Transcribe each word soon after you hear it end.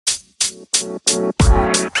Taking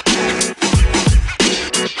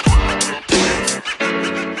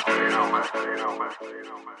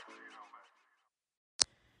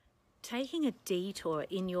a detour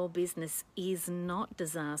in your business is not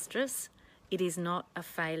disastrous. It is not a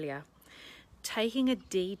failure. Taking a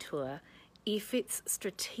detour, if it's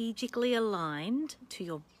strategically aligned to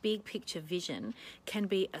your big picture vision, can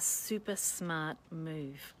be a super smart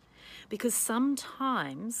move. Because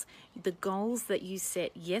sometimes the goals that you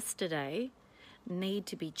set yesterday need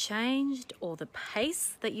to be changed, or the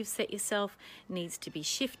pace that you've set yourself needs to be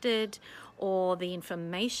shifted, or the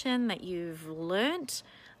information that you've learnt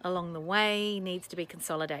along the way needs to be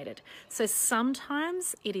consolidated. So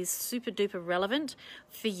sometimes it is super duper relevant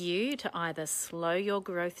for you to either slow your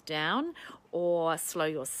growth down or slow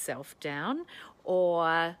yourself down,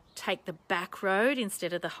 or take the back road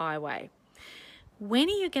instead of the highway. When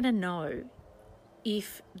are you going to know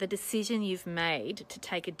if the decision you've made to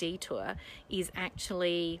take a detour is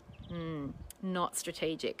actually not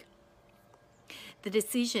strategic? The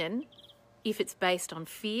decision, if it's based on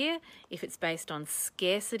fear, if it's based on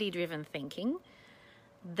scarcity-driven thinking,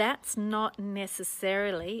 that's not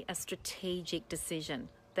necessarily a strategic decision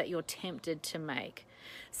that you're tempted to make.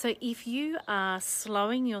 So if you are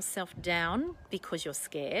slowing yourself down because you're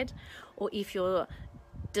scared, or if you're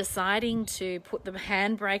deciding to put the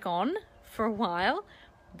handbrake on for a while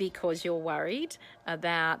because you're worried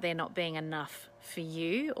about there not being enough for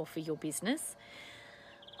you or for your business,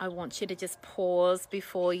 I want you to just pause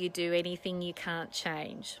before you do anything you can't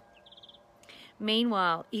change.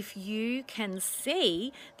 Meanwhile, if you can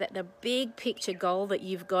see that the big picture goal that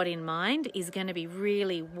you've got in mind is going to be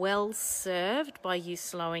really well served by you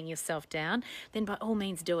slowing yourself down, then by all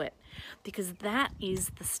means do it. Because that is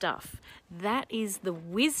the stuff. That is the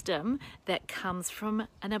wisdom that comes from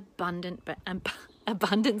an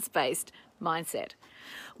abundance-based mindset.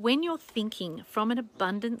 When you're thinking from an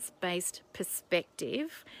abundance-based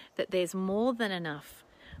perspective that there's more than enough,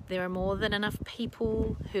 there are more than enough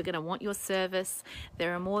people who are going to want your service.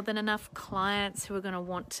 There are more than enough clients who are going to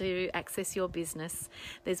want to access your business.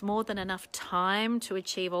 There's more than enough time to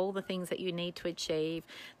achieve all the things that you need to achieve.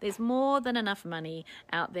 There's more than enough money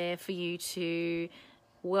out there for you to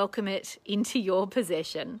welcome it into your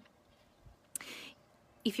possession.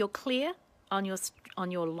 If you're clear on your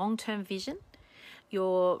long-term vision,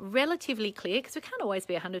 you're relatively clear, because we can't always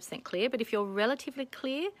be 100% clear, but if you're relatively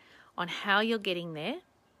clear on how you're getting there,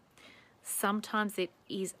 sometimes it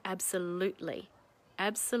is absolutely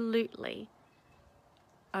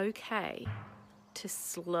okay to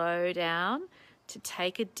slow down, to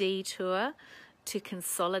take a detour, to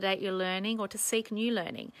consolidate your learning, or to seek new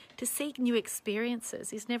learning. To seek new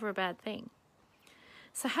experiences is never a bad thing.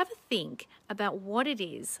 So have a think about what it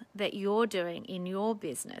is that you're doing in your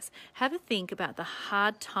business. Have a think about the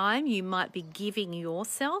hard time you might be giving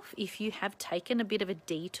yourself if you have taken a bit of a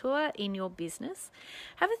detour in your business.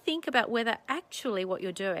 Have a think about whether actually what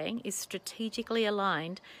you're doing is strategically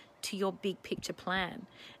aligned to your big picture plan.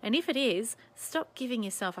 And if it is, stop giving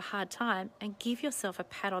yourself a hard time and give yourself a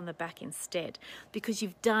pat on the back instead, because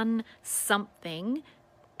you've done something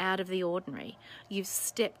out of the ordinary. You've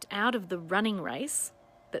stepped out of the running race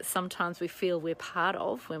that sometimes we feel we're part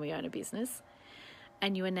of when we own a business,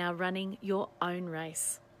 and you are now running your own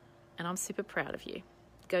race. And I'm super proud of you.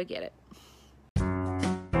 Go get it.